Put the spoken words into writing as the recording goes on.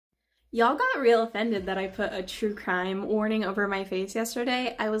Y'all got real offended that I put a true crime warning over my face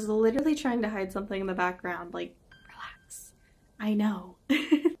yesterday. I was literally trying to hide something in the background. Like, relax. I know.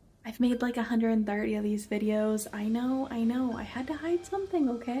 I've made like 130 of these videos. I know. I had to hide something,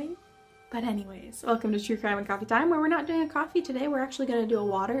 okay? But anyways, welcome to True Crime and Coffee Time, where we're not doing a coffee today. We're actually gonna do a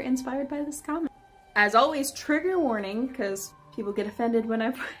water inspired by this comment. As always, trigger warning, because people get offended when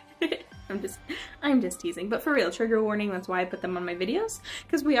I put it. I'm just teasing, but for real, trigger warning, that's why I put them on my videos,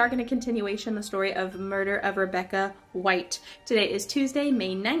 because we are going to continuation the story of murder of Rebecca White. Today is Tuesday,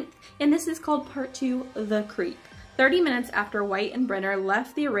 May 9th, and this is called Part 2, The Creep. 30 minutes after White and Brenner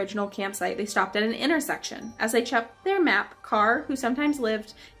left the original campsite, they stopped at an intersection. As they checked their map, Carr, who sometimes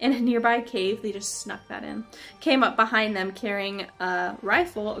lived in a nearby cave, they just snuck that in, came up behind them carrying a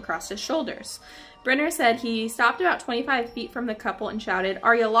rifle across his shoulders. Brenner said he stopped about 25 feet from the couple and shouted,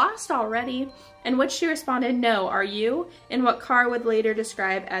 "Are you lost already?" In which she responded, "No, are you?" in what Carr would later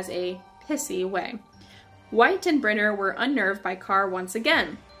describe as a pissy way. White and Brenner were unnerved by Carr once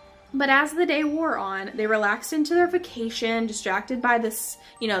again. But as the day wore on, they relaxed into their vacation, distracted by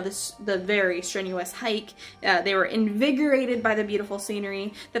the very strenuous hike. They were invigorated by the beautiful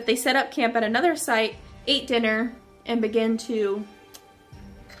scenery, that they set up camp at another site, ate dinner, and began to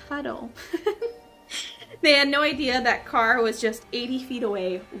cuddle. They had no idea that Carr was just 80 feet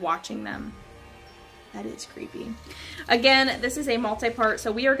away watching them. That is creepy. Again, this is a multi-part,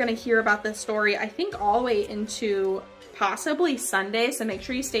 so we are going to hear about this story, I think, all the way into possibly Sunday, so make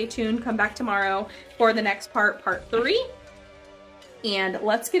sure you stay tuned. Come back tomorrow for the next part, Part 3. And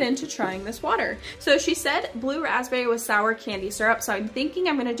let's get into trying this water. So she said blue raspberry with sour candy syrup, so I'm thinking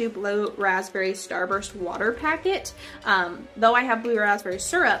I'm gonna do blue raspberry Starburst water packet, though I have blue raspberry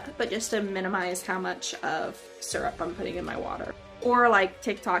syrup, but just to minimize how much of syrup I'm putting in my water. Or like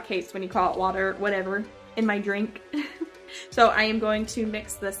TikTok hates when you call it water, whatever, in my drink. So I am going to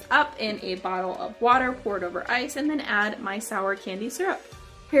mix this up in a bottle of water, pour it over ice, and then add my sour candy syrup.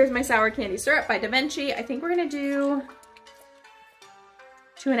 Here's my sour candy syrup by DaVinci. I think we're gonna do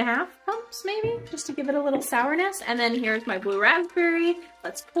 2.5 pumps maybe, just to give it a little sourness. And then here's my blue raspberry.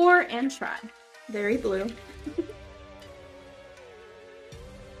 Let's pour and try. Very blue.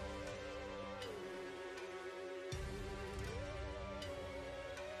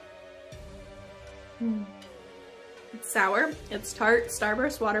 It's sour, it's tart.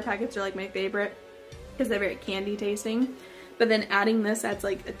 Starburst water packets are like my favorite because they're very candy tasting. But then adding this adds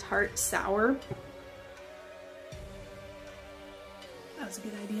like a tart sour. That was a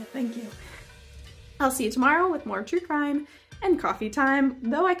good idea, thank you. I'll see you tomorrow with more true crime and coffee time,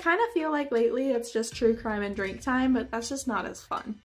 though I kind of feel like lately it's just true crime and drink time, but that's just not as fun.